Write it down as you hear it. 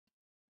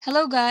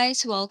Hello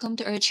guys, welcome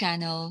to our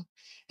channel.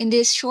 In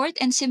this short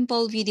and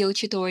simple video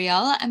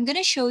tutorial, I'm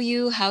gonna show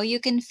you how you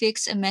can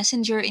fix a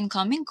Messenger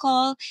incoming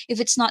call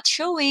if it's not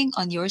showing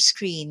on your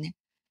screen.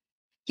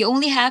 You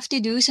only have to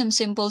do some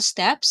simple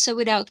steps, so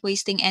without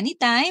wasting any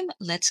time,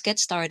 let's get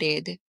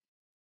started.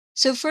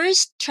 So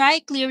first,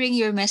 try clearing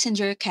your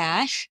Messenger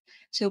cache.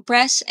 So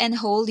press and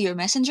hold your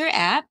Messenger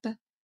app,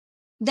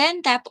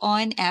 then tap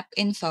on App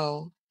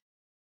Info.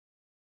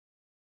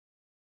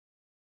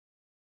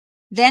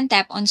 Then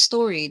tap on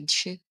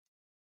Storage.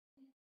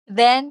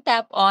 Then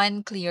tap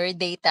on Clear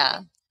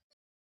Data.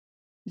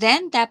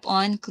 Then tap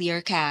on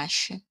Clear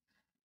Cache.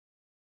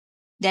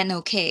 Then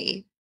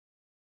OK.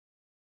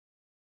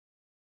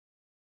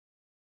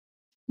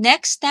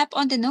 Next, tap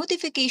on the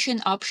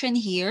notification option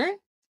here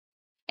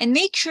and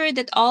make sure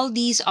that all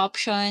these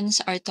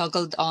options are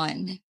toggled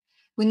on.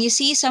 When you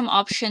see some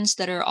options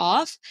that are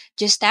off,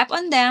 just tap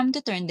on them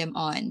to turn them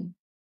on.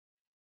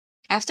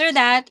 After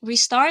that,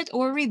 restart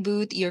or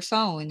reboot your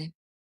phone.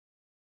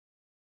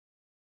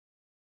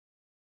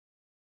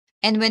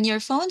 And when your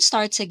phone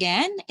starts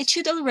again, it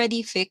should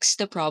already fix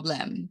the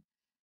problem.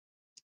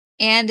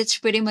 And that's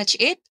pretty much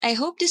it. I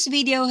hope this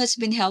video has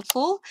been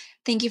helpful.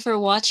 Thank you for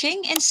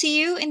watching and see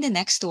you in the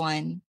next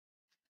one.